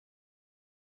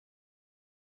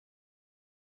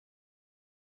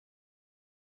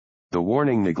The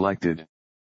warning neglected.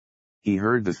 He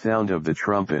heard the sound of the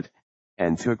trumpet,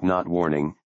 and took not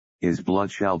warning, his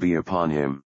blood shall be upon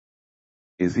him.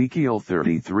 Ezekiel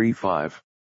 33:5.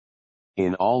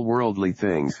 In all worldly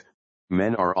things,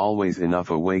 men are always enough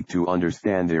awake to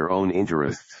understand their own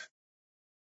interests.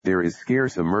 There is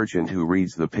scarce a merchant who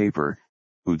reads the paper,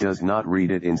 who does not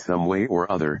read it in some way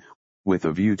or other, with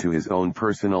a view to his own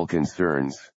personal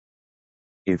concerns.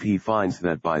 If he finds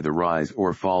that by the rise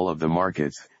or fall of the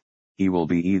markets, he will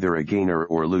be either a gainer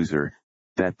or loser,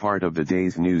 that part of the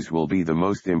day's news will be the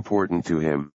most important to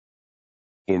him.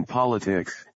 In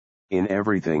politics, in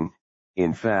everything,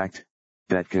 in fact,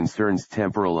 that concerns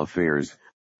temporal affairs,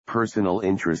 personal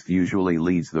interest usually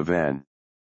leads the van.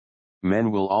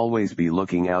 Men will always be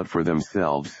looking out for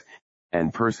themselves,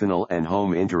 and personal and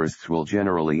home interests will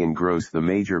generally engross the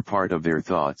major part of their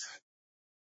thoughts.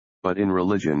 But in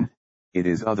religion, it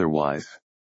is otherwise.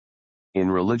 In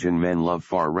religion men love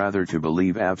far rather to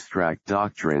believe abstract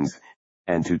doctrines,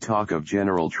 and to talk of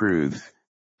general truths,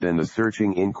 than the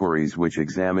searching inquiries which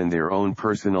examine their own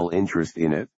personal interest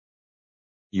in it.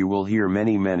 You will hear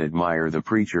many men admire the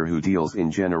preacher who deals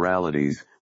in generalities,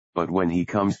 but when he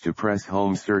comes to press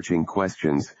home searching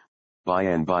questions, by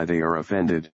and by they are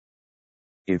offended.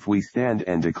 If we stand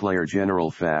and declare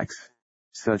general facts,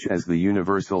 such as the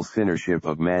universal sinnership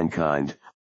of mankind,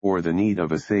 or the need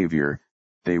of a Savior,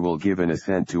 they will give an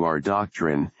assent to our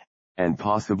doctrine, and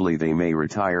possibly they may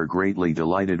retire greatly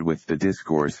delighted with the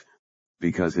discourse,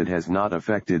 because it has not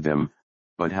affected them,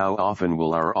 but how often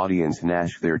will our audience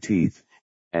gnash their teeth,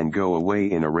 and go away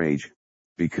in a rage,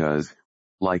 because,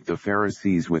 like the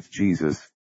Pharisees with Jesus,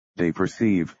 they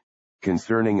perceive,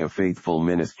 concerning a faithful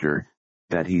minister,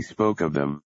 that he spoke of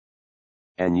them.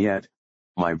 And yet,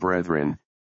 my brethren,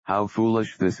 how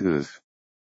foolish this is.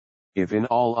 If in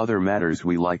all other matters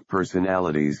we like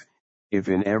personalities, if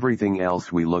in everything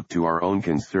else we look to our own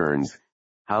concerns,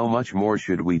 how much more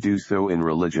should we do so in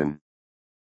religion?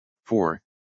 For,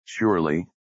 surely,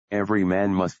 every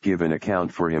man must give an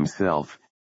account for himself,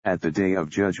 at the day of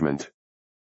judgment.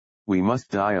 We must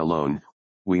die alone,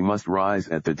 we must rise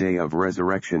at the day of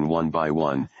resurrection one by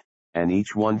one, and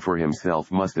each one for himself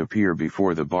must appear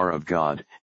before the bar of God,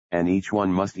 and each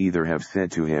one must either have said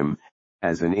to him,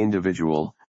 as an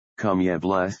individual, "Come ye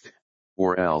blessed,"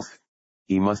 or else,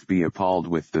 he must be appalled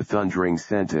with the thundering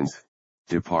sentence,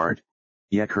 "Depart,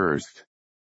 ye cursed."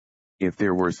 If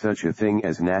there were such a thing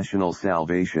as national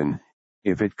salvation,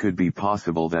 if it could be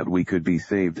possible that we could be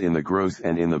saved in the gross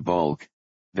and in the bulk,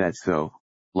 that so,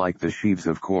 like the sheaves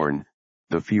of corn,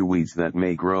 the few weeds that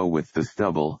may grow with the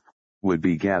stubble, would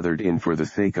be gathered in for the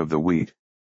sake of the wheat,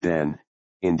 then,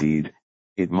 indeed,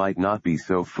 it might not be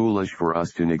so foolish for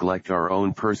us to neglect our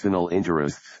own personal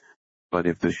interests, but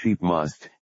if the sheep must,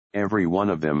 every one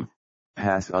of them,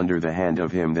 pass under the hand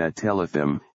of him that telleth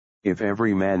them, if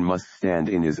every man must stand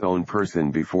in his own person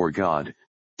before God,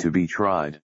 to be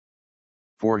tried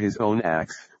for his own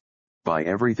acts, by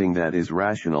everything that is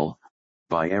rational,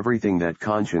 by everything that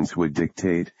conscience would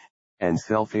dictate, and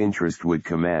self-interest would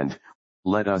command,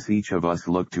 let us each of us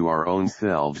look to our own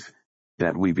selves,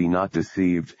 that we be not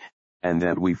deceived, and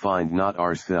that we find not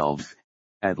ourselves,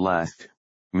 at last,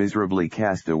 miserably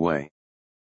cast away.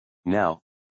 Now,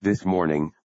 this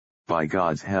morning, by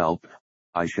God's help,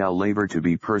 I shall labor to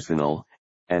be personal,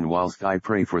 and whilst I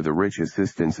pray for the rich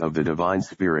assistance of the Divine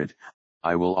Spirit,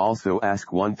 I will also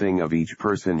ask one thing of each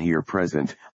person here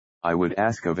present. I would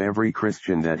ask of every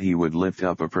Christian that he would lift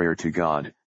up a prayer to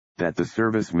God, that the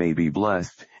service may be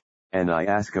blessed, and I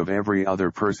ask of every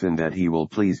other person that he will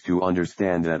please to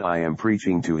understand that I am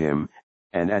preaching to him,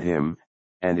 and at him,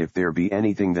 and if there be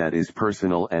anything that is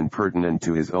personal and pertinent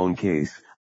to his own case,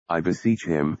 I beseech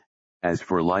him, as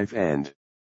for life and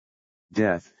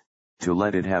death, to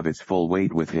let it have its full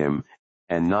weight with him,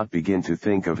 and not begin to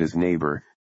think of his neighbor,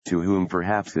 to whom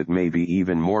perhaps it may be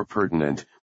even more pertinent,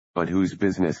 but whose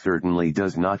business certainly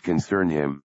does not concern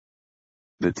him.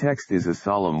 The text is a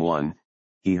solemn one.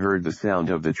 He heard the sound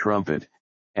of the trumpet,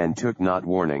 and took not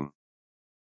warning.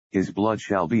 His blood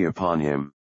shall be upon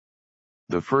him.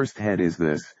 The first head is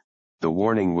this: the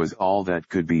warning was all that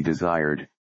could be desired.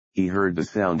 He heard the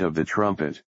sound of the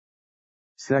trumpet.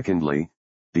 Secondly,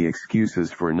 the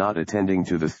excuses for not attending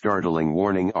to the startling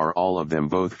warning are all of them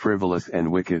both frivolous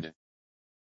and wicked.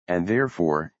 And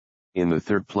therefore, in the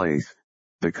third place,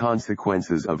 the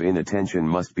consequences of inattention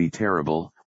must be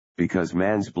terrible, because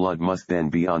man's blood must then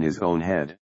be on his own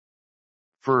head.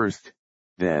 First,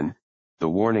 then, the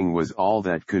warning was all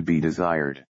that could be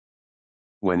desired.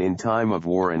 When in time of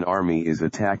war an army is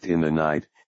attacked in the night,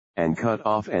 and cut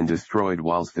off and destroyed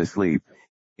whilst asleep,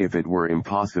 if it were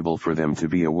impossible for them to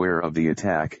be aware of the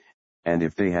attack, and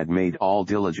if they had made all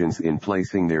diligence in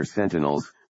placing their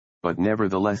sentinels, but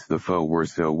nevertheless the foe were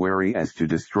so wary as to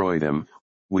destroy them,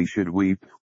 we should weep,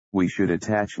 we should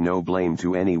attach no blame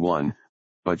to any one,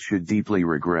 but should deeply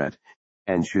regret,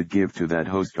 and should give to that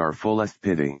host our fullest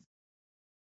pity.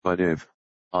 But if,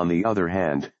 on the other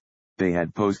hand, they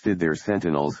had posted their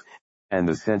sentinels, and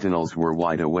the sentinels were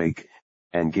wide awake,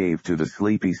 and gave to the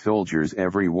sleepy soldiers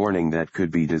every warning that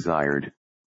could be desired,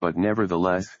 but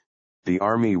nevertheless, the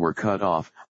army were cut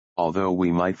off, although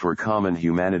we might for common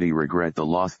humanity regret the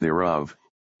loss thereof,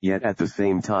 yet at the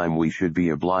same time we should be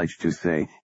obliged to say,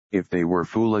 if they were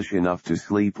foolish enough to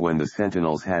sleep when the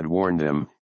sentinels had warned them,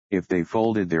 if they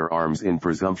folded their arms in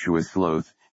presumptuous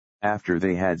sloth, after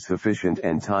they had sufficient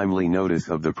and timely notice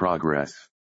of the progress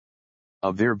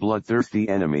of their bloodthirsty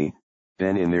enemy,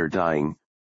 then in their dying,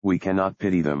 we cannot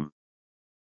pity them.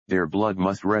 Their blood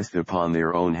must rest upon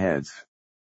their own heads.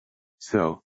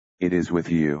 So, it is with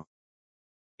you.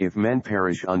 If men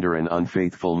perish under an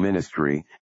unfaithful ministry,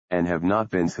 and have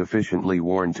not been sufficiently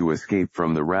warned to escape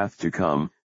from the wrath to come,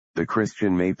 the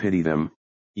Christian may pity them,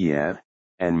 yet,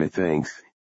 and methinks,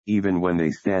 even when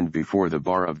they stand before the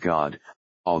bar of God,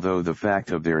 although the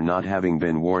fact of their not having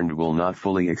been warned will not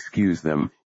fully excuse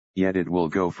them, yet it will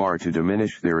go far to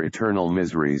diminish their eternal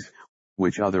miseries,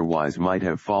 which otherwise might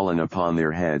have fallen upon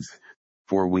their heads,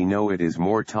 for we know it is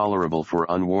more tolerable for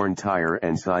unwarned Tyre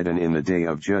and Sidon in the day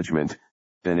of judgment,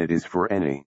 than it is for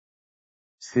any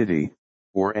city,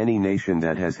 or any nation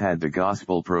that has had the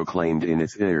gospel proclaimed in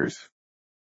its ears.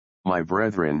 My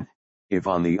brethren, if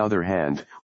on the other hand,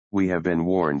 we have been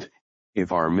warned,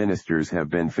 if our ministers have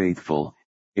been faithful,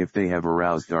 if they have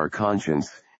aroused our conscience,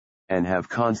 and have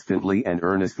constantly and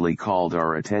earnestly called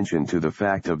our attention to the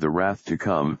fact of the wrath to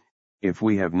come, if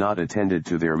we have not attended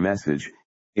to their message,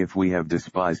 if we have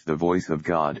despised the voice of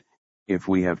God, if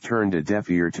we have turned a deaf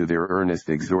ear to their earnest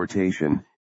exhortation,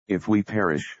 if we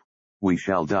perish, we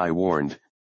shall die warned,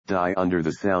 die under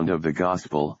the sound of the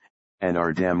gospel, and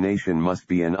our damnation must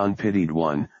be an unpitied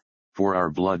one, for our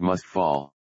blood must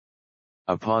fall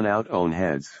upon our own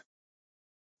heads.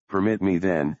 Permit me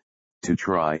then, to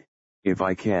try, if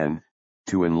I can,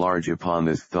 to enlarge upon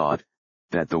this thought,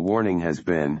 that the warning has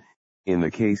been, in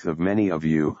the case of many of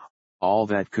you, all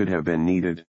that could have been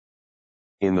needed.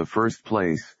 In the first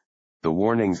place, the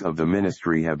warnings of the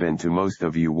ministry have been to most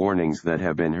of you warnings that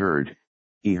have been heard.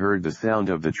 He heard the sound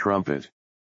of the trumpet.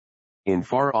 In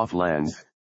far-off lands,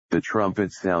 the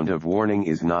trumpet sound of warning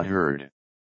is not heard.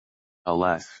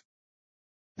 Alas!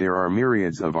 There are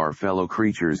myriads of our fellow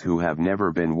creatures who have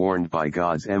never been warned by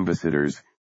God's ambassadors,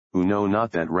 who know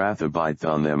not that wrath abideth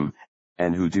on them,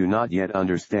 and who do not yet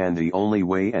understand the only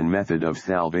way and method of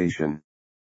salvation.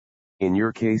 In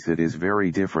your case it is very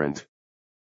different.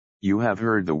 You have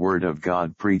heard the word of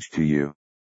God preached to you.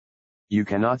 You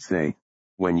cannot say,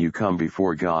 when you come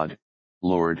before God,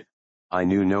 Lord, I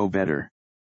knew no better.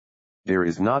 There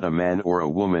is not a man or a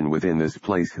woman within this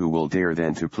place who will dare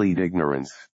then to plead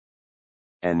ignorance.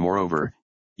 And moreover,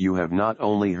 you have not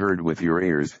only heard with your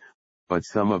ears, but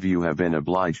some of you have been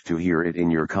obliged to hear it in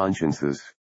your consciences.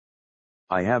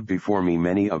 I have before me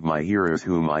many of my hearers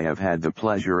whom I have had the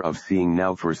pleasure of seeing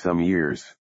now for some years.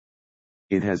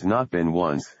 It has not been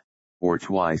once, or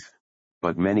twice,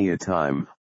 but many a time,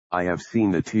 I have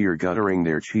seen the tear guttering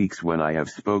their cheeks when I have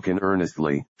spoken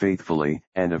earnestly, faithfully,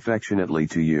 and affectionately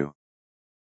to you.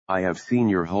 I have seen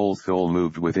your whole soul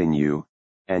moved within you,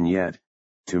 and yet,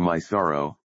 to my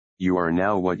sorrow, you are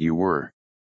now what you were.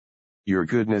 Your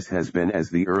goodness has been as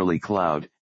the early cloud,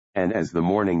 and as the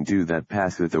morning dew that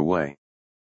passeth away.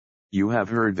 You have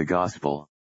heard the gospel.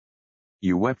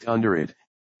 You wept under it,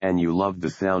 and you loved the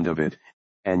sound of it,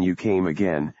 and you came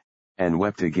again, and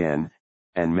wept again,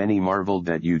 and many marveled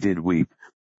that you did weep,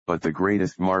 but the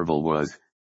greatest marvel was,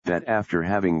 that after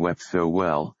having wept so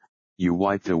well, you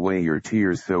wiped away your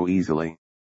tears so easily.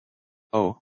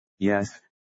 Oh, yes,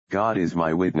 God is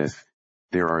my witness,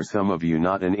 there are some of you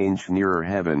not an inch nearer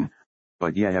heaven,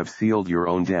 but ye have sealed your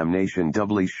own damnation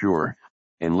doubly sure,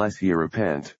 unless ye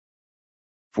repent.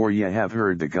 For ye have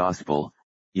heard the gospel,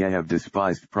 ye have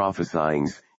despised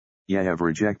prophesyings, ye have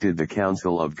rejected the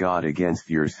counsel of God against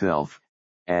yourself,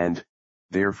 and,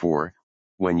 therefore,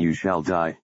 when you shall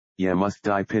die, ye must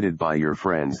die pitied by your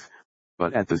friends,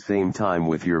 but at the same time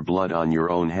with your blood on your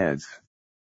own heads.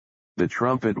 The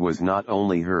trumpet was not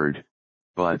only heard,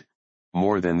 but,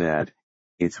 more than that,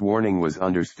 its warning was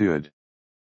understood.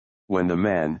 When the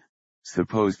man,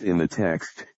 supposed in the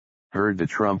text, heard the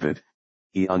trumpet,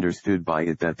 he understood by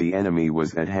it that the enemy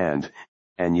was at hand,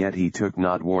 and yet he took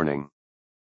not warning.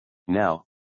 Now,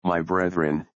 my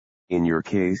brethren, in your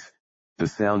case, the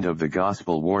sound of the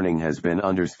gospel warning has been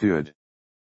understood.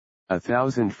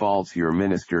 1,000 faults your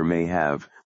minister may have,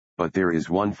 but there is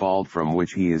one fault from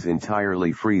which he is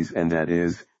entirely free, and that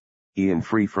is, he is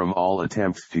free from all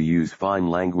attempts to use fine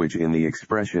language in the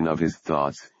expression of his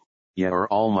thoughts. Ye are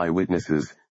all my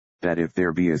witnesses, that if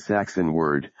there be a Saxon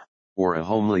word, or a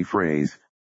homely phrase,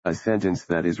 a sentence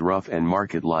that is rough and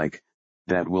market-like,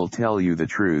 that will tell you the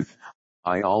truth,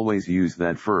 I always use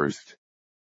that first.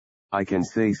 I can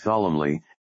say solemnly,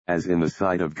 as in the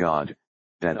sight of God,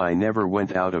 that I never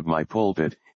went out of my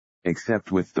pulpit,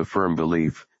 except with the firm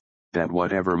belief, that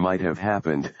whatever might have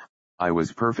happened, I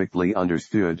was perfectly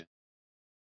understood.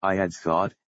 I had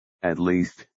sought, at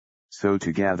least, so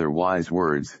to gather wise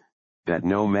words, that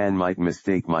no man might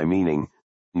mistake my meaning.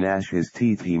 Gnash his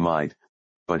teeth he might,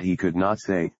 but he could not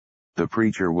say. The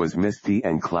preacher was misty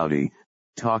and cloudy,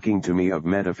 talking to me of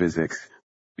metaphysics,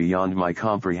 beyond my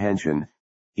comprehension.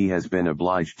 He has been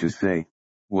obliged to say,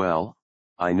 well,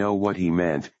 I know what he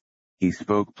meant. He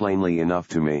spoke plainly enough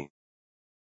to me.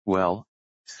 Well,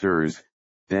 sirs,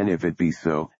 then if it be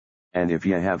so, and if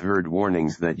ye have heard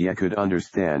warnings that ye could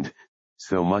understand,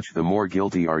 so much the more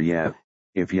guilty are ye,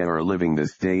 if ye are living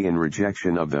this day in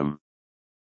rejection of them.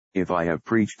 If I have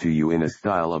preached to you in a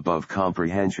style above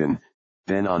comprehension,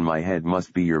 then on my head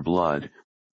must be your blood,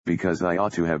 because I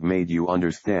ought to have made you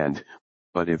understand.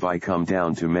 But if I come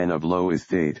down to men of low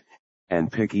estate, and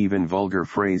pick even vulgar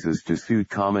phrases to suit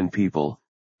common people,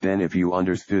 then if you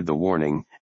understood the warning,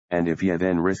 and if ye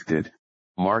then risked it,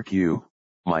 mark you,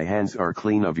 my hands are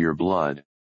clean of your blood.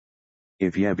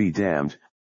 If ye be damned,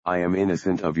 I am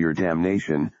innocent of your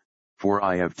damnation, for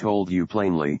I have told you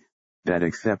plainly, that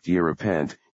except ye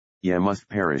repent, ye must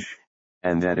perish,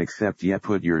 and that except ye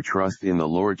put your trust in the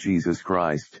Lord Jesus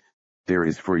Christ, there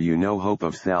is for you no hope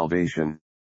of salvation.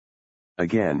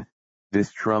 Again,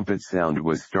 this trumpet sound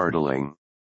was startling.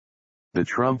 The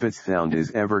trumpet sound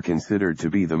is ever considered to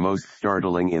be the most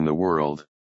startling in the world.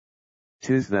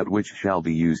 'Tis that which shall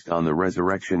be used on the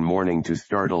resurrection morning to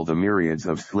startle the myriads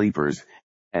of sleepers,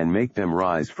 and make them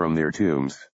rise from their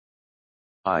tombs.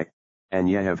 And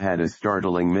ye have had a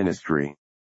startling ministry.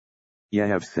 Ye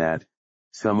have sat,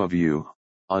 some of you,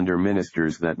 under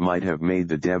ministers that might have made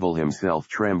the devil himself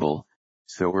tremble,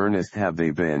 so earnest have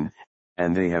they been,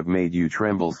 and they have made you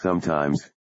tremble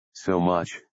sometimes, so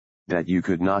much, that you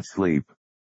could not sleep.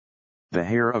 The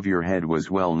hair of your head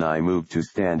was well nigh moved to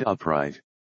stand upright.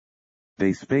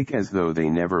 They spake as though they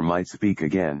never might speak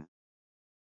again.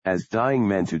 As dying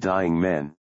men to dying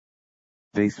men.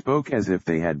 They spoke as if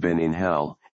they had been in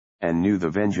hell, and knew the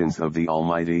vengeance of the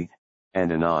Almighty,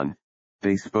 and anon,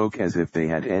 they spoke as if they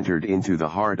had entered into the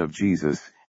heart of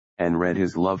Jesus, and read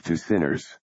his love to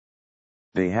sinners.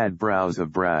 They had brows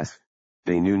of brass,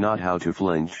 they knew not how to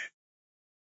flinch.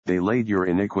 They laid your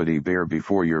iniquity bare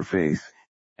before your face,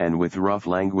 and with rough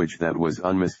language that was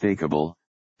unmistakable,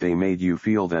 they made you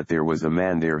feel that there was a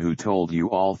man there who told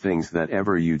you all things that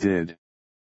ever you did.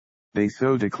 They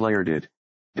so declared it,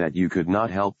 that you could not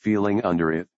help feeling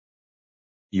under it.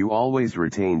 You always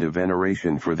retained a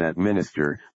veneration for that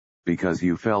minister, because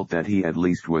you felt that he at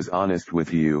least was honest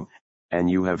with you,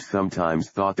 and you have sometimes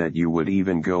thought that you would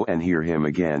even go and hear him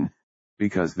again,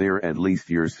 because there at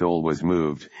least your soul was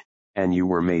moved, and you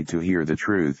were made to hear the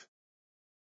truth.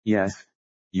 Yes,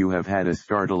 you have had a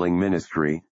startling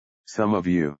ministry, some of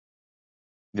you.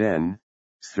 Then,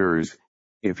 sirs,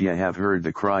 if ye have heard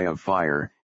the cry of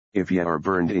fire, if ye are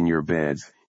burned in your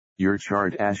beds, your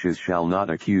charred ashes shall not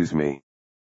accuse me.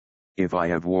 If I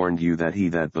have warned you that he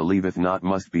that believeth not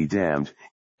must be damned,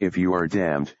 if you are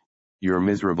damned, your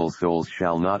miserable souls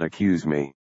shall not accuse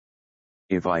me.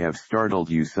 If I have startled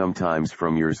you sometimes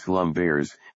from your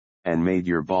slumbers, and made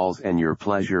your balls and your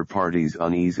pleasure parties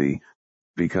uneasy,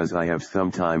 because I have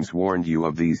sometimes warned you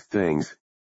of these things,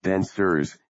 then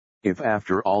sirs, if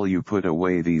after all you put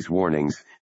away these warnings,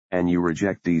 and you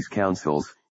reject these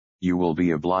counsels, you will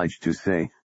be obliged to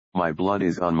say, my blood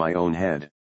is on my own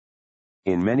head.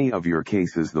 In many of your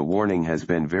cases the warning has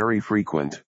been very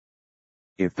frequent.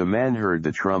 If the man heard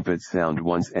the trumpet sound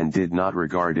once and did not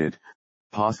regard it,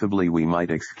 possibly we might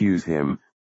excuse him,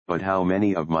 but how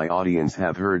many of my audience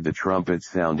have heard the trumpet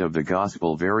sound of the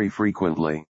gospel very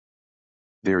frequently?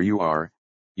 There you are,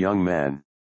 young man.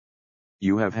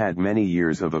 You have had many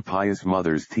years of a pious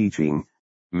mother's teaching,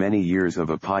 many years of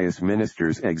a pious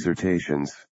minister's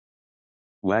exhortations.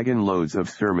 Wagon loads of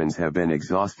sermons have been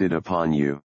exhausted upon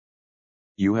you.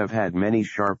 You have had many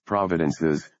sharp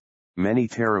providences, many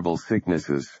terrible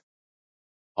sicknesses.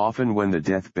 Often when the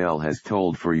death bell has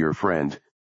tolled for your friend,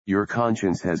 your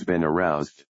conscience has been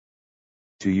aroused.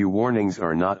 To you warnings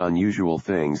are not unusual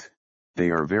things, they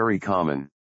are very common.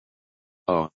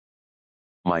 Oh,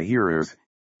 my hearers,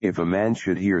 If a man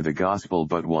should hear the gospel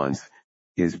but once,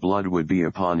 his blood would be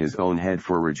upon his own head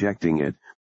for rejecting it,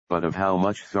 but of how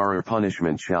much sorrow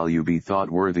punishment shall you be thought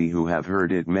worthy who have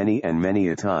heard it many and many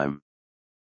a time?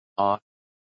 Ah!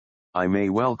 I may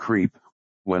well creep,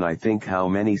 when I think how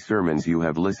many sermons you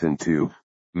have listened to,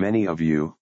 many of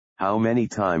you, how many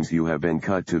times you have been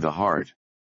cut to the heart.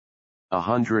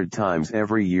 100 times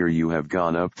every year you have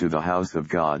gone up to the house of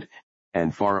God,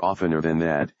 and far oftener than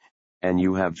that, and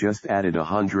you have just added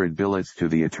 100 billets to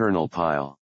the eternal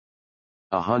pile.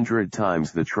 100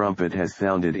 times the trumpet has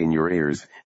sounded in your ears,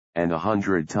 and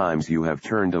 100 times you have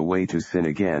turned away to sin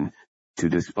again, to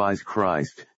despise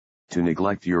Christ, to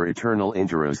neglect your eternal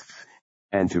interests,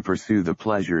 and to pursue the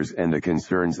pleasures and the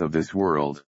concerns of this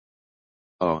world.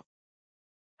 Oh!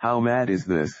 How mad is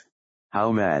this,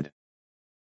 how mad!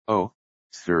 Oh,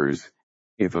 sirs,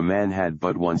 if a man had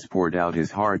but once poured out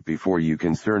his heart before you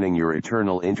concerning your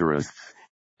eternal interests,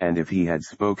 and if he had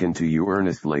spoken to you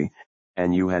earnestly,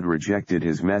 and you had rejected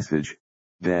his message,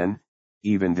 then,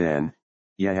 even then,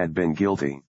 ye had been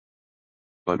guilty.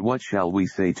 But what shall we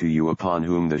say to you upon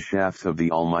whom the shafts of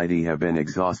the Almighty have been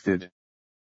exhausted?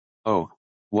 Oh,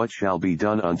 what shall be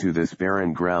done unto this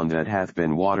barren ground that hath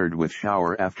been watered with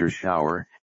shower after shower,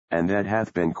 and that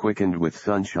hath been quickened with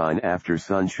sunshine after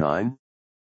sunshine?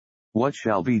 What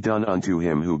shall be done unto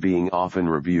him who being often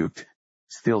rebuked,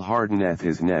 still hardeneth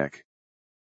his neck?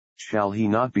 Shall he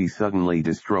not be suddenly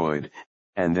destroyed,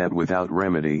 and that without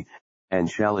remedy, and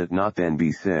shall it not then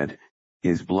be said,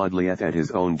 his blood lieth at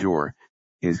his own door,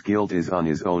 his guilt is on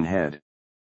his own head?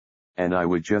 And I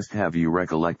would just have you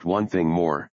recollect one thing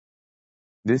more.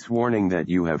 This warning that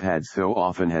you have had so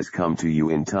often has come to you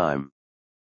in time.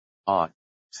 Ah,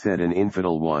 said an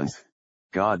infidel once,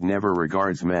 God never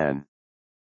regards man.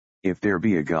 If there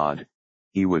be a God,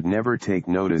 he would never take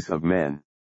notice of men.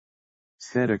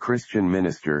 Said a Christian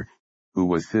minister, who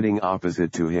was sitting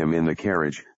opposite to him in the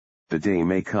carriage, the day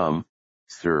may come,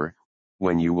 sir,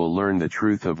 when you will learn the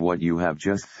truth of what you have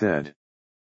just said.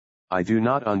 I do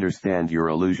not understand your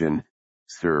allusion,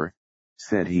 sir,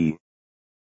 said he.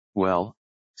 Well,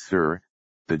 sir,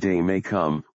 the day may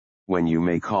come, when you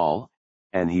may call,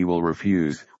 and he will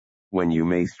refuse, when you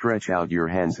may stretch out your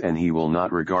hands and he will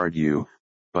not regard you,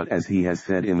 but as he has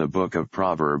said in the book of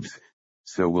Proverbs,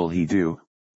 so will he do,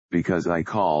 because I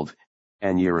called,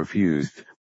 and ye refused,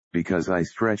 because I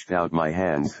stretched out my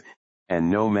hands, and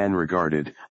no man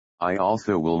regarded, I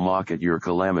also will mock at your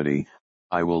calamity,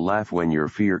 I will laugh when your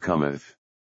fear cometh.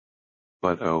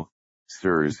 But oh,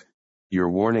 sirs, your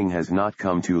warning has not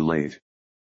come too late.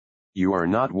 You are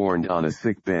not warned on a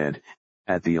sick bed,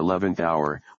 at the 11th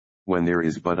hour, when there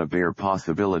is but a bare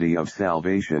possibility of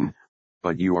salvation,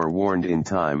 but you are warned in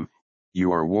time,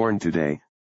 you are warned today,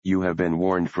 you have been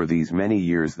warned for these many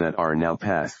years that are now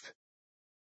past.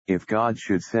 If God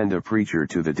should send a preacher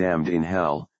to the damned in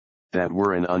hell, that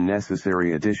were an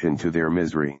unnecessary addition to their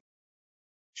misery.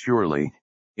 Surely,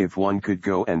 if one could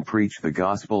go and preach the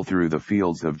gospel through the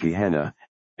fields of Gehenna,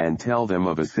 and tell them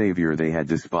of a Savior they had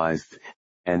despised,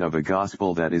 and of a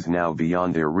gospel that is now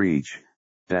beyond their reach,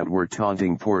 that were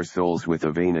taunting poor souls with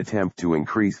a vain attempt to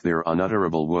increase their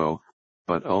unutterable woe,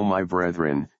 but oh my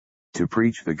brethren, to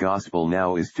preach the gospel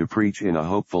now is to preach in a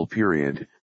hopeful period,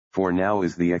 for now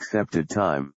is the accepted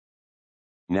time.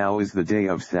 Now is the day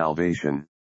of salvation.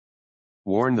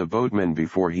 Warn the boatman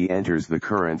before he enters the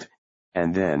current,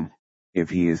 and then, if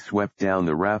he is swept down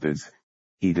the rapids,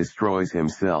 he destroys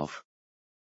himself.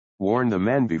 Warn the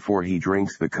man before he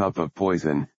drinks the cup of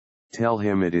poison, tell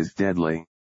him it is deadly.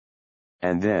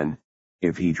 And then,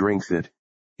 if he drinks it,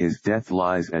 his death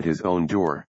lies at his own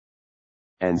door.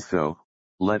 And so,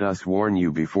 let us warn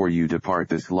you before you depart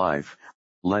this life,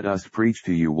 let us preach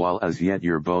to you while as yet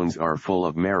your bones are full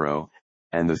of marrow,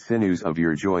 and the sinews of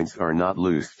your joints are not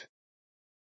loosed.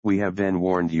 We have then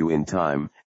warned you in time,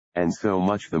 and so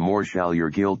much the more shall your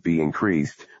guilt be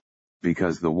increased,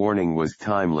 because the warning was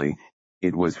timely,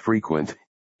 it was frequent,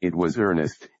 it was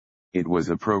earnest, it was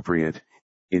appropriate,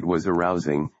 it was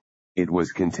arousing, it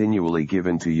was continually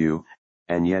given to you,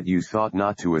 and yet you sought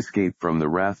not to escape from the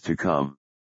wrath to come.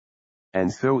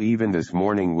 And so even this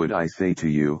morning would I say to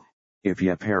you, if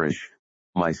ye perish,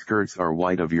 my skirts are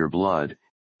white of your blood,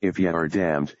 if ye are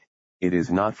damned, it is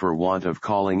not for want of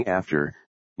calling after,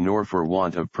 nor for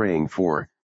want of praying for,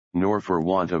 nor for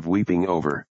want of weeping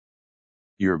over.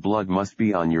 Your blood must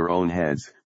be on your own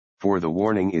heads, for the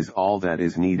warning is all that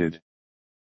is needed.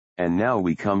 And now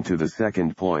we come to the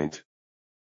second point.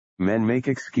 Men make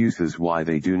excuses why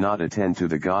they do not attend to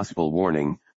the gospel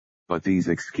warning, but these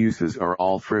excuses are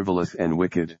all frivolous and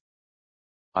wicked.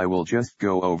 I will just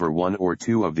go over one or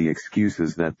two of the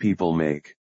excuses that people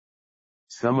make.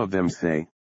 Some of them say,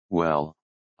 Well,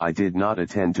 I did not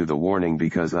attend to the warning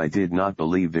because I did not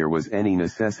believe there was any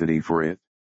necessity for it.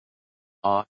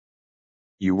 Ah!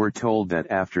 You were told that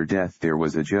after death there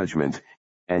was a judgment,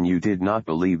 and you did not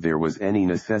believe there was any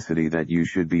necessity that you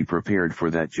should be prepared for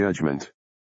that judgment.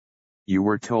 You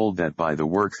were told that by the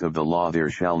works of the law there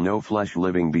shall no flesh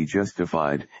living be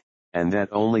justified, and that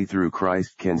only through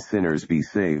Christ can sinners be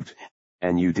saved,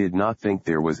 and you did not think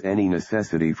there was any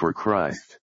necessity for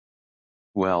Christ.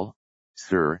 Well,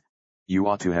 sir, you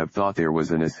ought to have thought there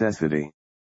was a necessity.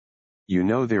 You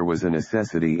know there was a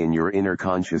necessity in your inner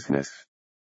consciousness.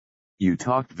 You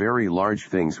talked very large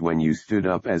things when you stood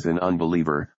up as an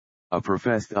unbeliever, a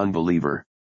professed unbeliever.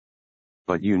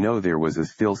 But you know there was a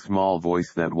still small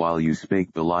voice that while you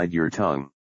spake belied your tongue.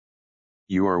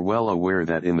 You are well aware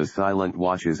that in the silent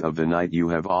watches of the night you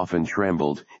have often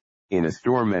trembled, in a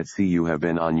storm at sea you have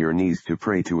been on your knees to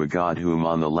pray to a God whom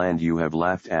on the land you have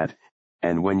laughed at,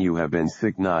 and when you have been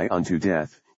sick nigh unto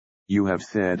death, you have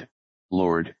said,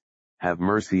 Lord, have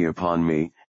mercy upon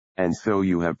me, and so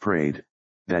you have prayed,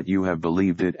 that you have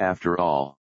believed it after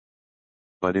all.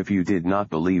 But if you did not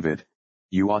believe it,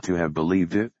 you ought to have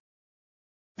believed it.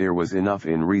 There was enough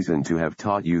in reason to have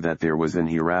taught you that there was an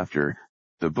hereafter.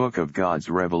 The book of God's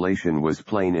revelation was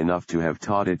plain enough to have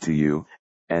taught it to you,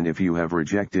 and if you have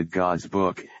rejected God's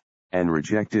book, and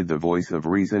rejected the voice of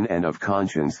reason and of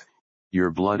conscience, your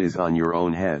blood is on your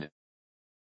own head.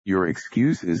 Your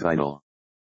excuse is idle.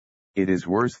 It is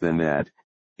worse than that,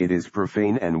 it is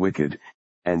profane and wicked,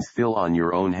 and still on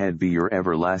your own head be your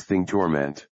everlasting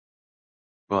torment.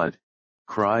 But,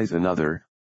 cries another,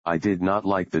 I did not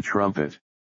like the trumpet.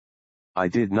 I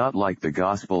did not like the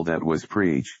gospel that was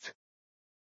preached.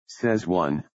 Says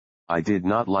one, I did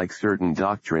not like certain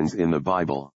doctrines in the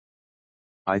Bible.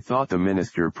 I thought the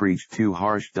minister preached too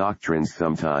harsh doctrines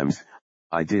sometimes.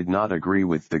 I did not agree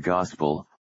with the gospel.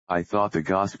 I thought the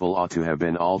gospel ought to have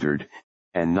been altered,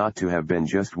 and not to have been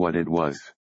just what it was.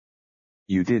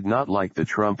 You did not like the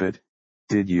trumpet,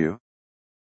 did you?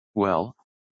 Well,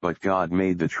 but God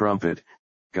made the trumpet,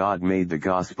 God made the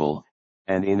gospel,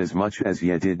 and inasmuch as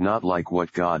ye did not like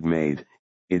what God made,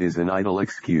 it is an idle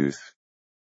excuse.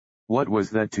 What was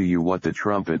that to you what the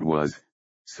trumpet was,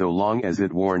 so long as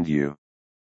it warned you?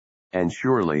 And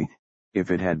surely,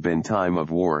 if it had been time of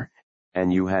war,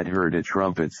 and you had heard a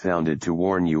trumpet sounded to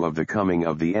warn you of the coming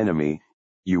of the enemy,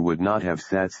 you would not have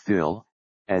sat still,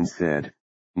 and said,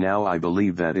 Now I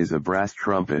believe that is a brass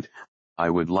trumpet, I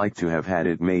would like to have had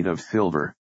it made of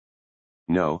silver.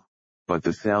 No, but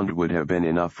the sound would have been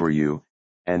enough for you,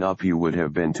 and up you would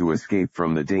have been to escape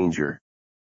from the danger.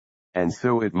 And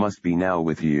so it must be now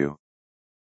with you.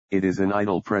 It is an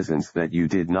idle presence that you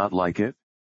did not like it.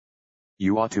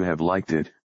 You ought to have liked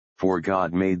it, for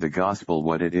God made the gospel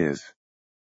what it is.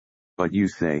 But you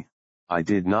say, I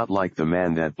did not like the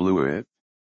man that blew it.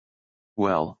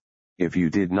 Well, if you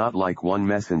did not like one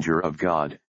messenger of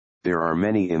God, there are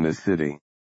many in the city.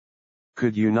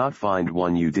 Could you not find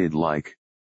one you did like?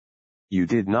 You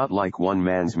did not like one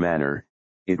man's manner,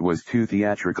 it was too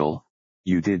theatrical,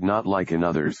 you did not like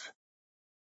another's.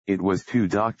 It was too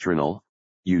doctrinal,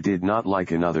 you did not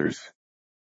like another's.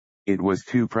 It was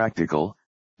too practical,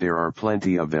 there are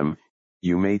plenty of them,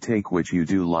 you may take which you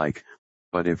do like,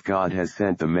 but if God has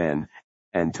sent the men,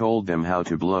 and told them how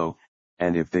to blow,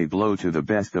 and if they blow to the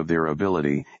best of their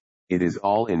ability, it is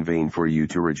all in vain for you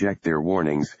to reject their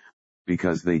warnings,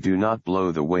 because they do not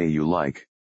blow the way you like.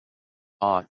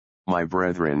 Ah, my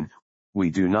brethren, we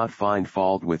do not find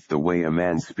fault with the way a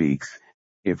man speaks,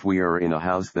 if we are in a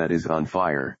house that is on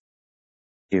fire.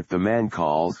 If the man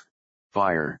calls,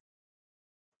 fire,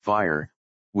 fire,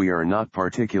 we are not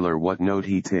particular what note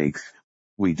he takes,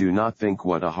 we do not think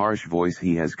what a harsh voice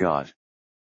he has got.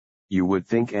 You would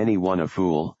think anyone a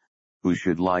fool, who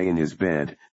should lie in his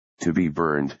bed, to be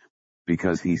burned,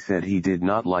 because he said he did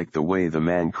not like the way the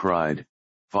man cried,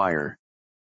 fire.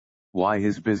 Why,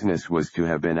 his business was to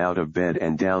have been out of bed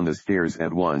and down the stairs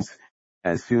at once,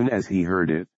 as soon as he heard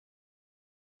it.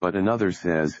 But another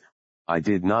says, I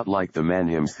did not like the man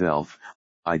himself,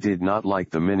 I did not like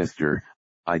the minister,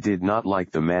 I did not like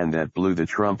the man that blew the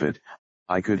trumpet,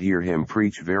 I could hear him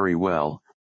preach very well,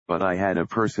 but I had a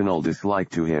personal dislike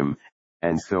to him,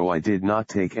 and so I did not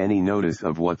take any notice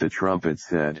of what the trumpet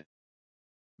said.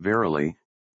 Verily,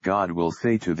 God will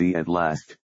say to thee at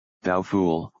last, Thou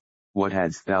fool, what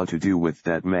hadst thou to do with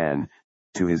that man?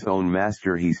 To his own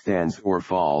master he stands or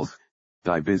falls,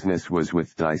 thy business was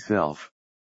with thyself.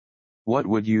 What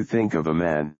would you think of a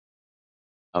man?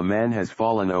 A man has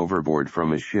fallen overboard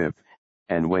from a ship,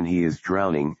 and when he is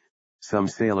drowning, some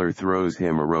sailor throws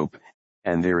him a rope,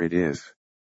 and there it is.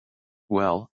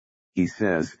 Well, he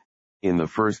says, in the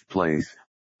first place,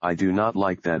 I do not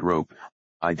like that rope.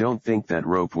 I don't think that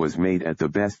rope was made at the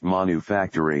best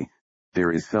manufactory,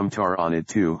 there is some tar on it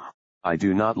too, I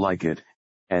do not like it,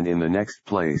 and in the next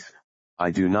place,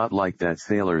 I do not like that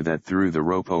sailor that threw the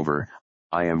rope over,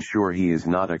 I am sure he is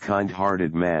not a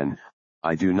kind-hearted man,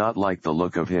 I do not like the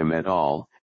look of him at all,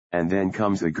 and then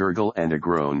comes a gurgle and a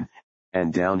groan,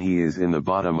 and down he is in the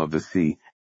bottom of the sea,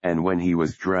 and when he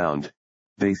was drowned,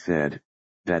 they said,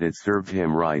 that it served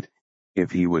him right,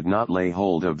 if he would not lay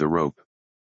hold of the rope,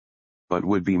 but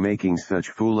would be making such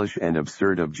foolish and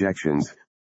absurd objections,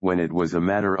 when it was a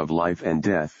matter of life and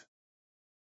death.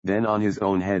 Then on his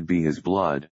own head be his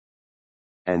blood.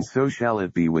 And so shall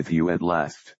it be with you at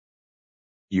last.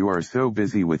 You are so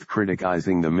busy with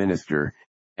criticizing the minister,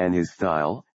 and his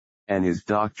style, and his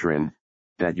doctrine,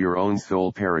 that your own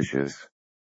soul perishes.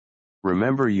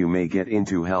 Remember, you may get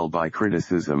into hell by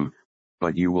criticism,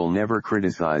 but you will never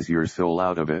criticize your soul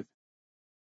out of it.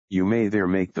 You may there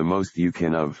make the most you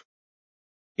can of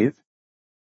it.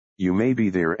 You may be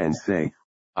there and say,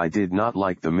 I did not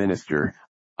like the minister,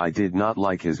 I did not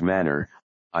like his manner,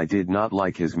 I did not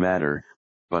like his matter,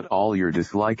 but all your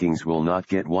dislikings will not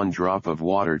get one drop of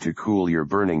water to cool your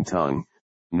burning tongue,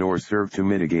 nor serve to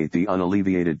mitigate the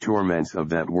unalleviated torments of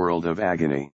that world of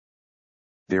agony.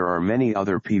 There are many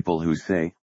other people who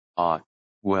say,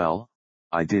 well,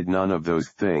 I did none of those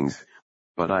things,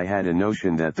 but I had a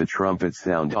notion that the trumpet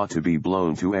sound ought to be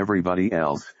blown to everybody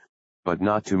else, but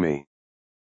not to me.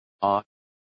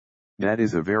 That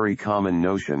is a very common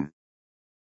notion.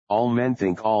 All men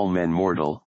think all men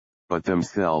mortal, but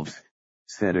themselves,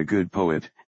 said a good poet,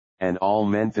 and all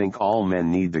men think all men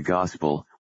need the gospel,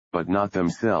 but not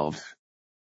themselves.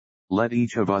 Let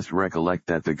each of us recollect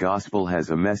that the gospel has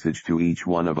a message to each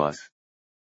one of us.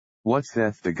 What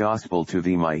saith the gospel to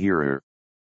thee, my hearer?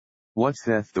 What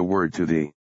saith the word to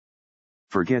thee?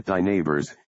 Forget thy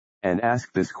neighbors, and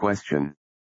ask this question.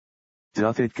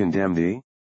 Doth it condemn thee?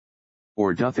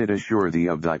 Or doth it assure thee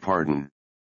of thy pardon?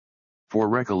 For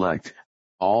recollect,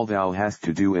 all thou hast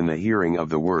to do in the hearing of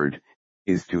the word,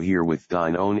 is to hear with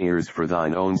thine own ears for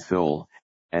thine own soul,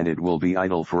 and it will be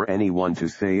idle for any one to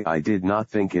say I did not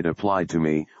think it applied to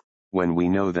me, when we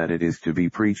know that it is to be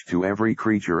preached to every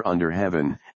creature under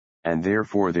heaven, and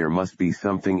therefore there must be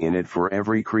something in it for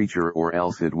every creature, or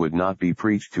else it would not be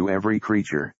preached to every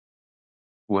creature.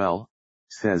 Well,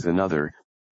 says another,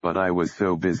 but I was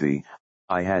so busy,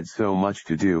 I had so much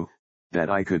to do, that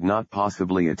I could not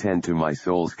possibly attend to my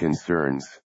soul's concerns.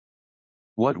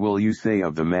 What will you say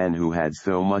of the man who had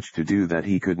so much to do that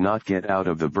he could not get out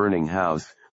of the burning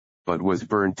house, but was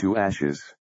burned to ashes?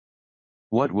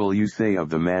 What will you say of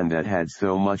the man that had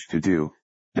so much to do,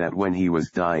 that when he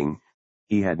was dying,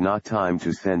 he had not time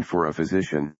to send for a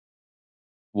physician?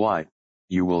 Why,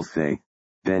 you will say,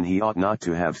 then he ought not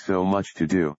to have so much to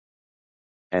do.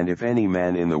 And if any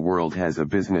man in the world has a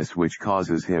business which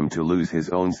causes him to lose his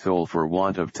own soul for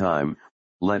want of time,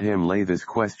 let him lay this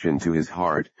question to his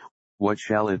heart, what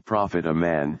shall it profit a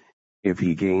man, if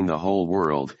he gain the whole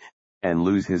world, and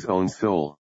lose his own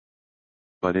soul?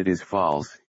 But it is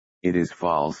false,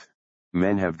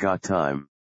 men have got time.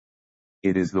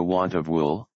 It is the want of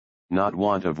will, not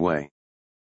want of way.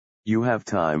 You have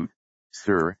time,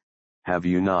 sir, have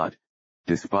you not,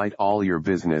 despite all your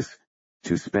business,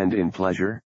 to spend in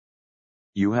pleasure?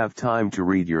 You have time to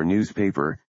read your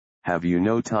newspaper, have you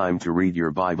no time to read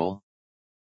your Bible?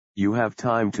 You have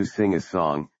time to sing a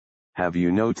song, have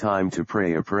you no time to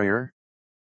pray a prayer?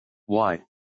 Why,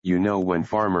 you know, when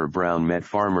Farmer Brown met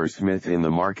Farmer Smith in the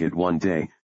market one day,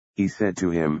 he said to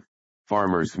him,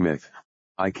 Farmer Smith,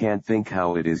 I can't think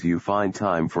how it is you find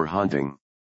time for hunting.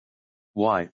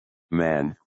 Why,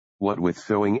 man, what with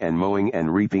sowing and mowing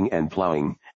and reaping and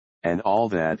plowing, and all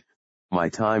that, my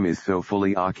time is so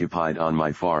fully occupied on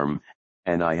my farm,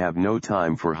 and I have no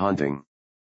time for hunting.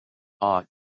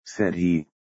 Said he,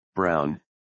 Brown,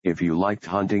 if you liked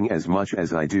hunting as much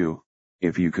as I do,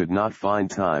 if you could not find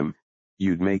time,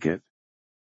 you'd make it.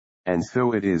 And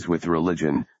so it is with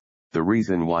religion. The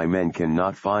reason why men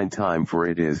cannot find time for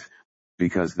it is,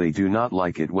 because they do not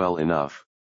like it well enough.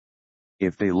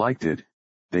 If they liked it,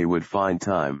 they would find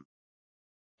time.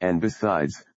 And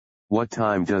besides, what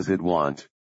time does it want?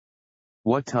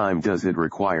 What time does it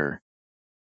require?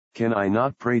 Can I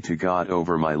not pray to God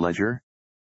over my leisure?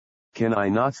 Can I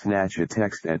not snatch a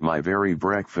text at my very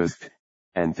breakfast,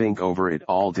 and think over it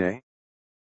all day?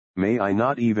 May I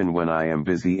not, even when I am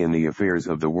busy in the affairs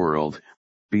of the world,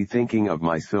 be thinking of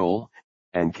my soul,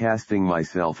 and casting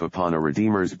myself upon a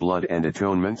Redeemer's blood and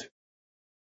atonement?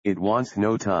 It wants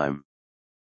no time.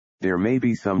 There may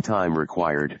be some time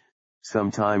required, some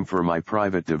time for my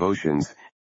private devotions,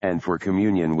 and for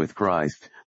communion with Christ,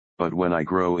 but when I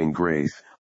grow in grace,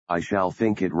 I shall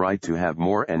think it right to have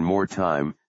more and more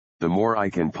time. The more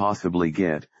I can possibly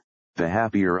get, the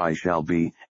happier I shall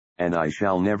be, and I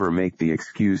shall never make the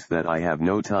excuse that I have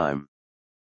no time.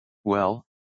 Well,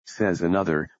 says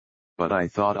another, but I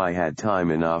thought I had time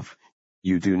enough.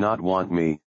 You do not want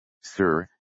me, sir,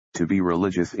 to be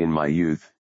religious in my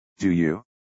youth, do you?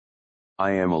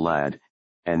 I am a lad,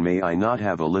 and may I not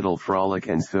have a little frolic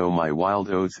and sow my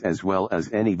wild oats as well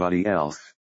as anybody else?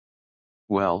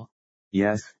 Well,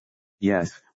 yes,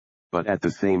 but at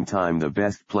the same time the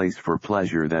best place for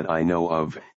pleasure that I know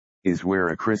of, is where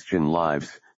a Christian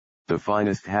lives. The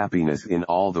finest happiness in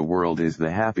all the world is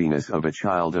the happiness of a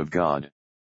child of God.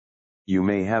 You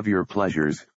may have your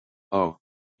pleasures, oh,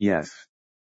 yes.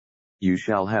 You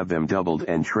shall have them doubled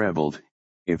and trebled,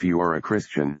 if you are a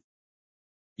Christian.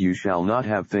 You shall not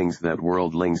have things that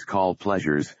worldlings call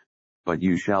pleasures, but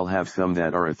you shall have some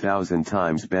that are 1,000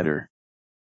 times better.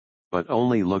 But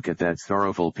only look at that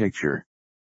sorrowful picture.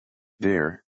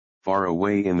 There, far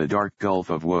away in the dark gulf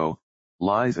of woe,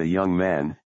 lies a young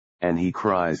man, and he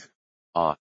cries,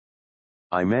 "Ah!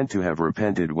 I meant to have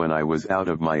repented when I was out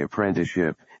of my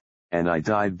apprenticeship, and I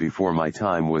died before my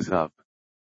time was up."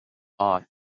 "Ah,"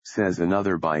 says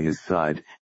another by his side,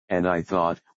 "and I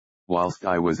thought, whilst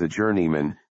I was a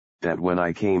journeyman, that when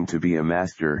I came to be a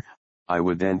master, I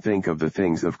would then think of the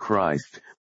things of Christ,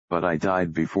 but I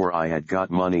died before I had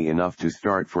got money enough to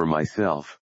start for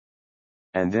myself."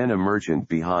 And then a merchant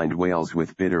behind wails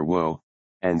with bitter woe,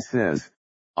 and says,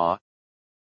 "Ah!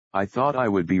 I thought I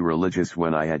would be religious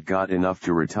when I had got enough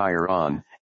to retire on,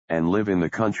 and live in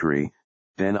the country,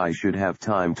 then I should have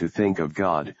time to think of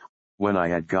God, when I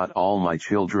had got all my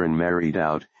children married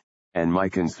out, and my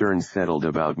concerns settled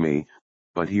about me,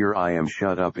 but here I am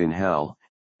shut up in hell,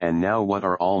 and now what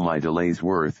are all my delays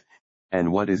worth, and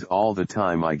what is all the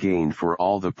time I gained for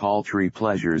all the paltry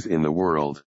pleasures in the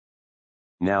world?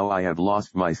 Now I have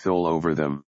lost my soul over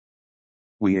them."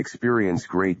 We experience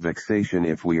great vexation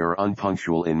if we are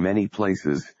unpunctual in many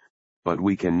places, but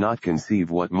we cannot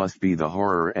conceive what must be the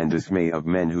horror and dismay of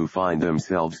men who find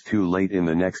themselves too late in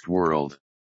the next world.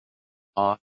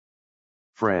 Ah!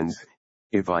 Friends,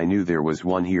 if I knew there was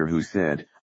one here who said,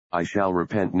 "I shall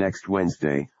repent next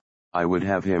Wednesday," I would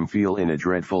have him feel in a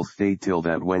dreadful state till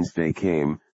that Wednesday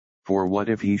came, for what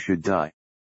if he should die?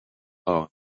 Oh!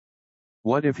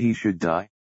 What if he should die?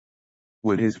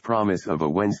 Would his promise of a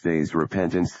Wednesday's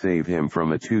repentance save him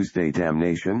from a Tuesday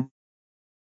damnation?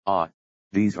 Ah!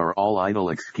 These are all idle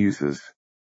excuses.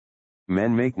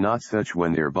 Men make not such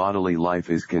when their bodily life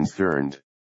is concerned.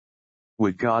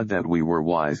 Would God that we were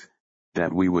wise,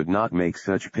 that we would not make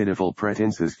such pitiful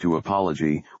pretenses to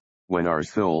apology, when our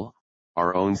soul,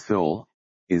 our own soul,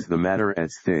 is the matter at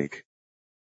stake.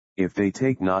 If they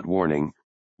take not warning,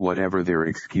 whatever their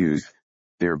excuse,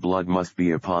 their blood must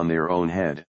be upon their own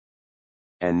head.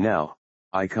 And now,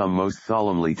 I come most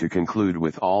solemnly to conclude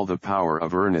with all the power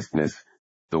of earnestness.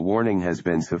 The warning has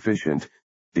been sufficient,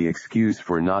 the excuse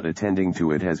for not attending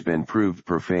to it has been proved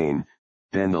profane,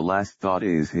 then the last thought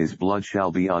is his blood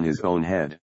shall be on his own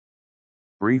head.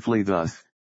 Briefly thus,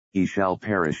 he shall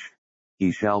perish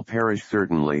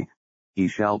certainly, he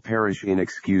shall perish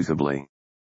inexcusably.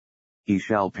 He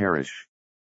shall perish.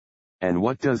 And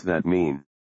what does that mean?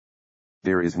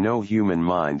 There is no human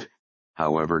mind,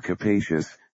 however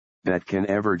capacious, that can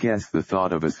ever guess the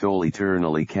thought of a soul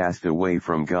eternally cast away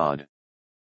from God.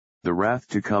 The wrath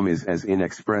to come is as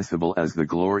inexpressible as the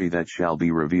glory that shall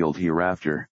be revealed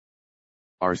hereafter.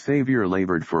 Our Savior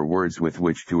labored for words with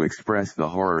which to express the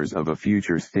horrors of a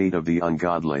future state of the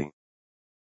ungodly.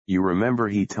 You remember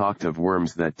he talked of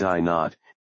worms that die not,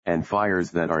 and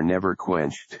fires that are never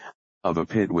quenched, of a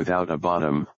pit without a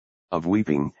bottom, of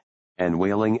weeping, and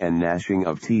wailing and gnashing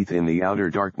of teeth in the outer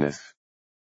darkness.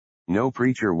 No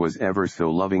preacher was ever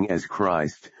so loving as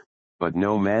Christ, but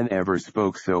no man ever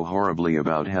spoke so horribly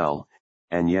about hell,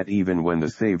 and yet even when the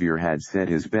Savior had said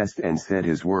his best and said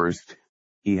his worst,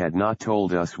 he had not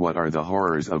told us what are the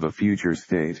horrors of a future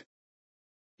state.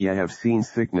 Ye have seen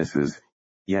sicknesses,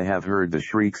 ye have heard the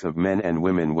shrieks of men and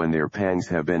women when their pangs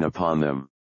have been upon them.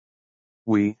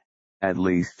 We, at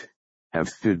least, have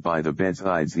stood by the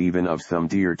bedsides even of some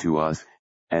dear to us,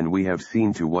 and we have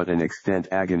seen to what an extent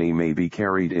agony may be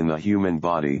carried in the human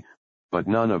body, but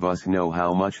none of us know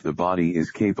how much the body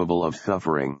is capable of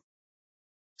suffering.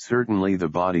 Certainly the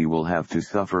body will have to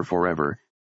suffer forever.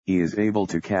 He is able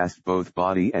to cast both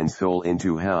body and soul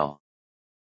into hell.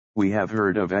 We have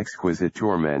heard of exquisite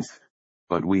torments,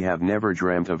 but we have never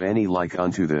dreamt of any like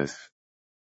unto this.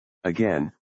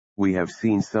 Again, we have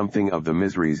seen something of the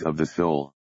miseries of the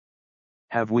soul.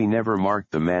 Have we never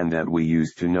marked the man that we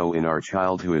used to know in our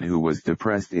childhood who was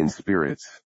depressed in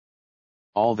spirits?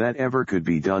 All that ever could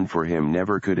be done for him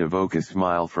never could evoke a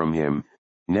smile from him,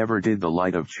 never did the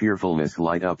light of cheerfulness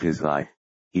light up his eye,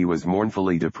 he was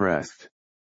mournfully depressed.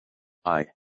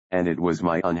 And it was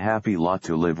my unhappy lot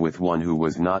to live with one who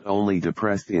was not only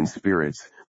depressed in spirits,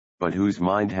 but whose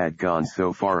mind had gone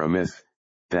so far amiss,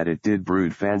 that it did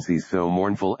brood fancies so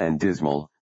mournful and dismal,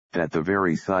 that the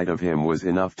very sight of him was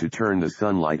enough to turn the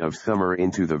sunlight of summer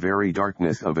into the very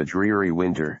darkness of a dreary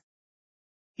winter.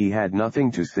 He had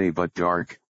nothing to say but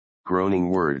dark, groaning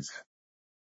words.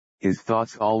 His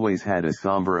thoughts always had a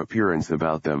somber appearance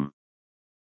about them.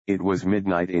 It was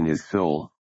midnight in his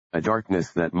soul, a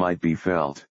darkness that might be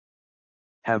felt.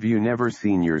 Have you never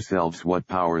seen yourselves what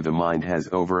power the mind has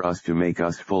over us to make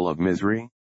us full of misery?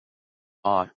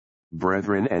 Ah,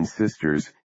 brethren and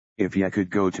sisters, if ye could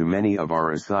go to many of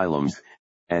our asylums,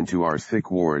 and to our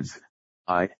sick wards,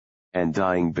 and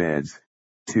dying beds,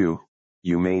 too,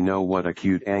 you may know what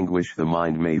acute anguish the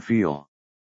mind may feel.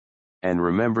 And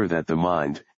remember that the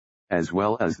mind, as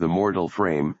well as the mortal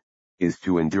frame, is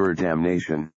to endure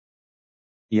damnation.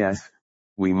 Yes,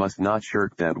 we must not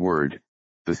shirk that word,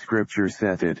 the Scripture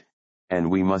saith it, and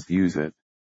we must use it.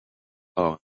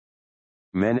 Oh!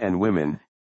 Men and women,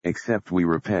 except we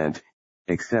repent,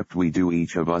 except we do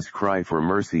each of us cry for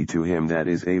mercy to him that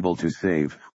is able to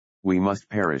save, we must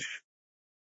perish.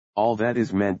 All that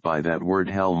is meant by that word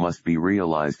hell must be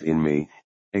realized in me,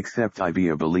 except I be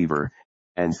a believer,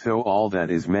 and so all that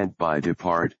is meant by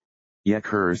depart, ye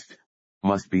cursed,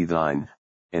 must be thine,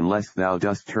 unless thou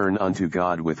dost turn unto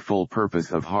God with full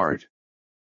purpose of heart.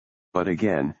 But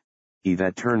again, he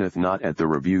that turneth not at the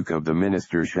rebuke of the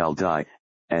minister shall die,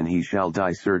 and he shall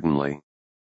die certainly.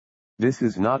 This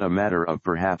is not a matter of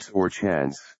perhaps or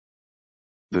chance.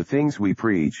 The things we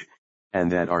preach,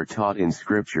 and that are taught in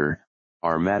Scripture,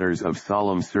 are matters of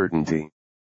solemn certainty.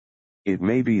 It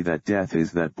may be that death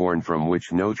is that bourne from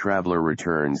which no traveler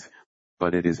returns,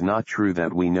 but it is not true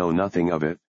that we know nothing of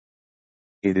it.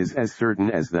 It is as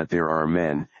certain as that there are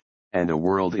men, and a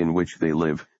world in which they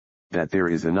live, that there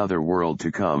is another world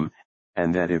to come,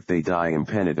 and that if they die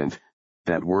impenitent,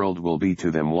 that world will be to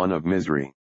them one of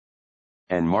misery.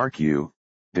 And mark you,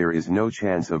 there is no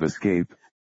chance of escape,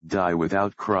 die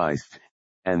without Christ,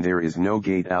 and there is no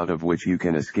gate out of which you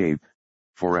can escape,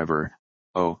 forever,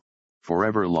 oh,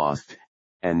 forever lost,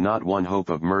 and not one hope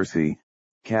of mercy,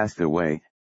 cast away,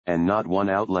 and not one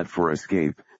outlet for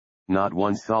escape, not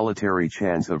one solitary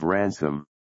chance of ransom.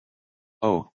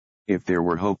 Oh, if there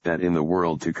were hope that in the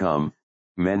world to come,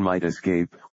 men might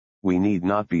escape, we need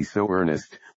not be so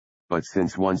earnest, but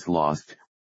since once lost,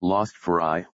 lost for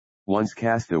aye, once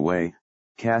cast away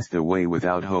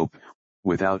without hope,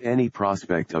 without any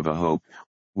prospect of a hope,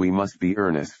 we must be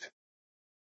earnest.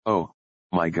 Oh,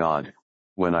 my God,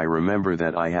 when I remember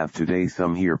that I have today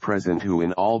some here present who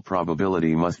in all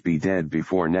probability must be dead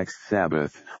before next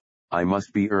Sabbath, I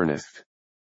must be earnest.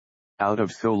 Out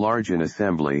of so large an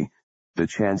assembly, the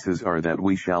chances are that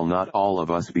we shall not all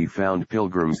of us be found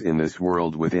pilgrims in this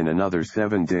world within another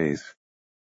 7 days.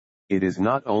 It is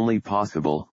not only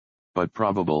possible, but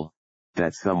probable,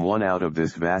 that some one out of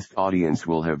this vast audience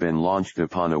will have been launched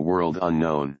upon a world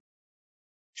unknown.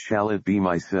 Shall it be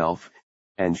myself,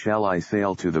 and shall I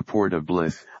sail to the port of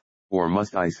bliss, or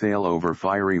must I sail over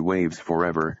fiery waves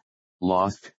forever,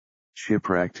 lost,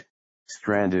 shipwrecked,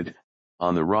 stranded,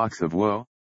 on the rocks of woe?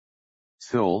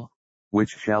 Soul, which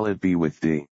shall it be with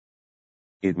thee?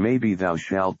 It may be thou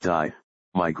shalt die,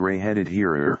 my grey-headed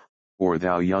hearer, or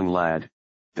thou young lad,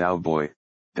 thou boy,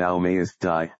 thou mayest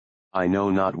die, I know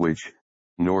not which,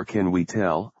 nor can we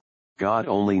tell, God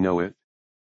only knoweth.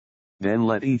 Then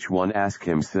let each one ask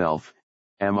himself,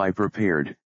 am I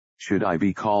prepared, should I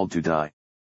be called to die?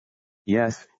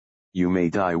 Yes, you may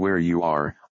die where you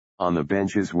are, on the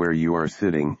benches where you are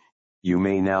sitting, you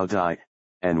may now die,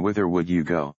 and whither would you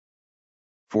go?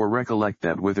 For recollect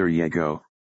that whither ye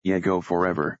go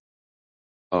forever.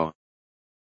 Oh!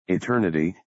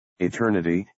 Eternity,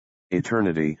 eternity,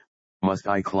 eternity, must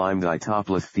I climb thy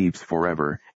topless steeps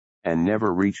forever, and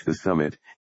never reach the summit,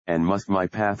 and must my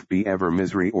path be ever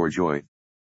misery or joy?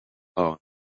 Oh!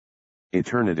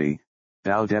 Eternity,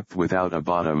 thou depth without a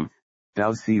bottom,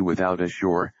 thou sea without a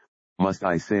shore, must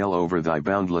I sail over thy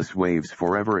boundless waves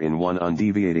forever in one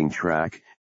undeviating track,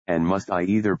 and must I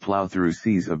either plow through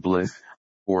seas of bliss,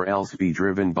 or else be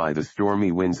driven by the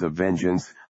stormy winds of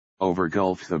vengeance, over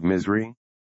gulfs of misery?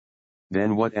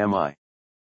 Then what am I?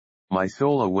 My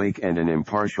soul awake and an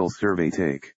impartial survey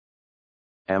take.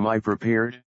 Am I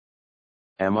prepared?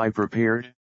 Am I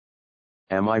prepared?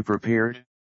 Am I prepared?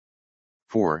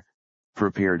 For,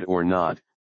 prepared or not,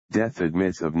 Death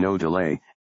admits of no delay,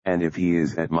 and if he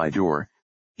is at my door,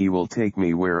 he will take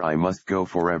me where I must go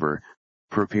forever,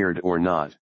 prepared or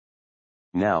not.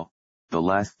 Now, the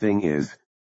last thing is,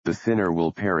 the sinner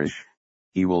will perish,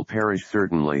 he will perish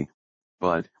certainly,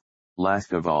 but,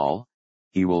 last of all,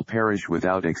 he will perish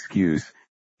without excuse,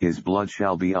 his blood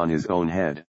shall be on his own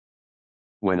head.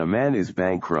 When a man is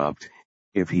bankrupt,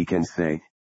 if he can say,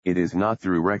 it is not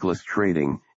through reckless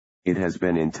trading, it has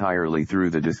been entirely through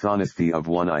the dishonesty of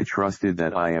one I trusted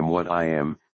that I am what I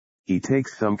am, he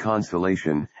takes some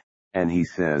consolation, and he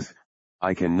says,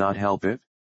 I cannot help it.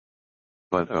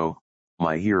 But oh,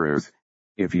 my hearers,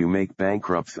 if you make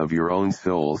bankrupts of your own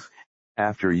souls,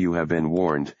 after you have been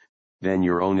warned, then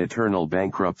your own eternal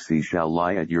bankruptcy shall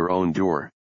lie at your own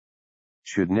door.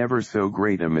 Should never so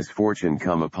great a misfortune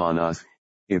come upon us,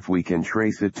 if we can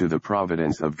trace it to the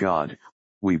providence of God,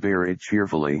 we bear it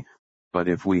cheerfully, but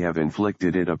if we have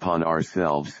inflicted it upon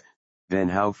ourselves, then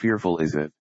how fearful is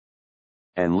it?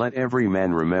 And let every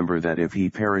man remember that if he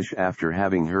perish after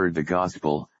having heard the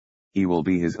gospel, he will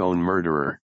be his own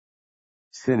murderer.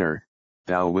 Sinner,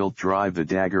 thou wilt drive the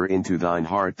dagger into thine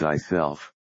heart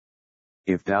thyself.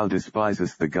 If thou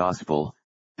despisest the gospel,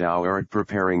 thou art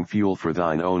preparing fuel for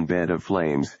thine own bed of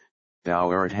flames, thou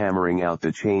art hammering out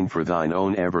the chain for thine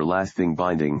own everlasting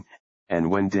binding, and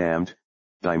when damned,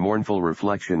 thy mournful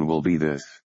reflection will be this: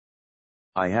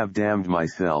 I have damned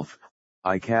myself,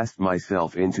 I cast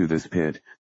myself into this pit,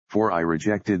 for I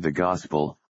rejected the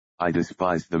gospel, I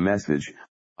despised the message,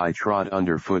 I trod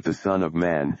underfoot the Son of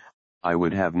Man, I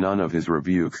would have none of his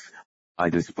rebukes, I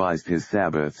despised his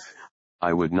Sabbaths,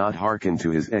 I would not hearken to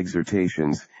his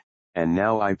exhortations, and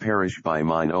now I perish by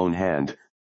mine own hand,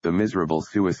 the miserable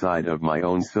suicide of my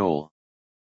own soul.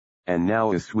 And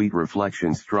now a sweet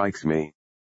reflection strikes me.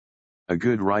 A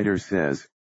good writer says,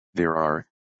 there are,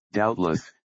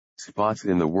 doubtless, spots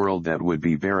in the world that would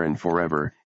be barren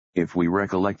forever, if we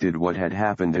recollected what had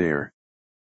happened there.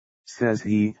 Says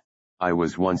he, I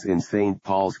was once in St.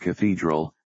 Paul's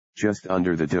Cathedral, just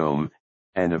under the dome,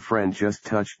 and a friend just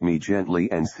touched me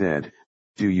gently and said,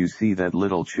 do you see that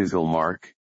little chisel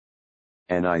mark?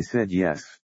 And I said yes.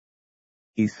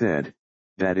 He said,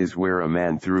 that is where a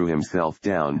man threw himself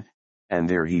down, and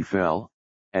there he fell,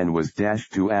 and was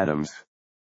dashed to atoms.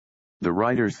 The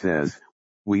writer says,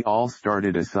 we all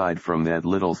started aside from that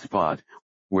little spot,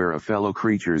 where a fellow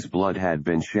creature's blood had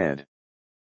been shed.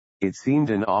 It seemed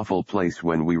an awful place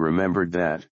when we remembered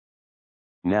that.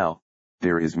 Now,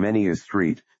 there is many a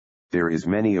street, there is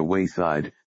many a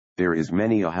wayside, there is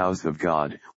many a house of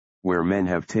God, where men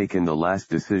have taken the last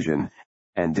decision,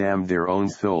 and damned their own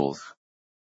souls.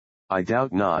 I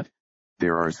doubt not,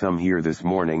 there are some here this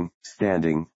morning,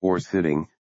 standing, or sitting,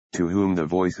 to whom the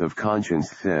voice of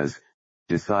conscience says,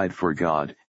 decide for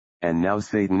God, and now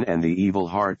Satan and the evil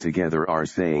heart together are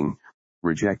saying,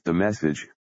 reject the message,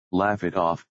 laugh it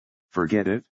off, forget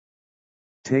it.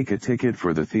 Take a ticket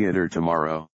for the theater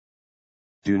tomorrow.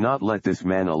 Do not let this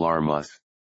man alarm us.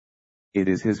 It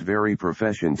is his very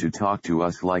profession to talk to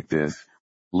us like this.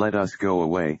 Let us go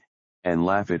away, and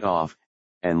laugh it off,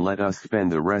 and let us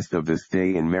spend the rest of this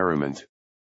day in merriment.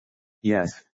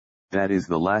 Yes, that is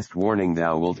the last warning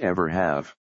thou wilt ever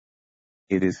have.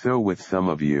 It is so with some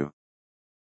of you.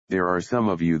 There are some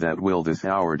of you that will this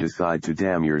hour decide to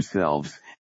damn yourselves,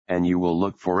 and you will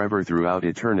look forever throughout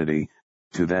eternity,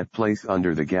 to that place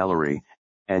under the gallery,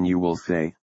 and you will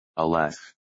say, alas!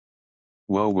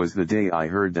 Woe was the day I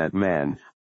heard that man,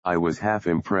 I was half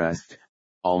impressed,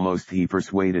 almost he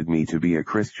persuaded me to be a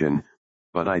Christian,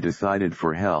 but I decided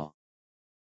for hell.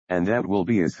 And that will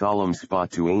be a solemn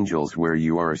spot to angels where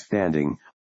you are standing,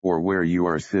 or where you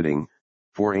are sitting,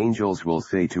 for angels will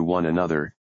say to one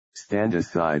another, stand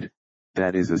aside,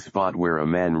 that is a spot where a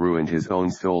man ruined his own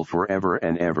soul forever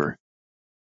and ever.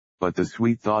 But the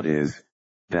sweet thought is,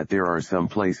 that there are some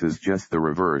places just the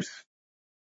reverse.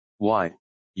 Why,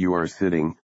 you are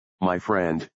sitting, my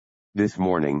friend, this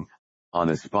morning, on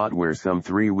a spot where some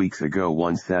 3 weeks ago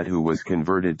one sat who was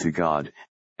converted to God,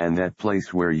 and that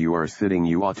place where you are sitting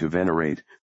you ought to venerate,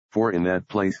 for in that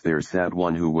place there sat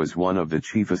one who was one of the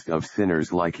chiefest of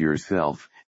sinners like yourself,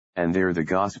 and there the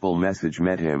gospel message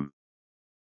met him.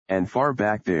 And far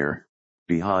back there,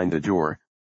 behind the door,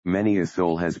 many a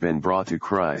soul has been brought to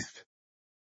Christ.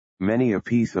 Many a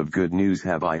piece of good news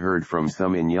have I heard from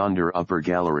some in yonder upper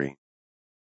gallery.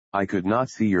 I could not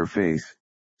see your face,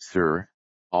 sir,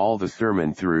 all the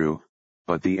sermon through,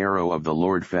 but the arrow of the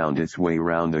Lord found its way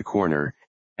round the corner,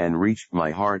 and reached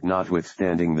my heart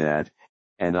notwithstanding that,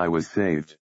 and I was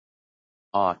saved.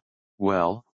 Ah,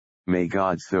 well, may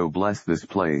God so bless this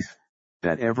place,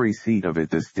 that every seat of it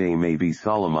this day may be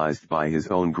solemnized by his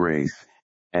own grace,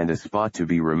 and a spot to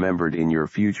be remembered in your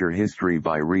future history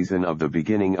by reason of the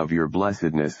beginning of your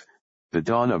blessedness, the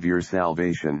dawn of your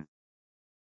salvation.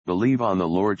 Believe on the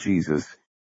Lord Jesus,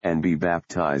 and be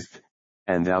baptized,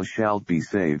 and thou shalt be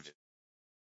saved.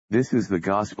 This is the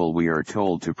gospel we are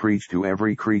told to preach to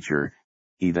every creature: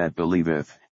 he that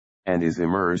believeth, and is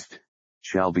immersed,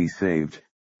 shall be saved;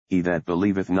 he that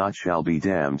believeth not shall be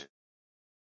damned.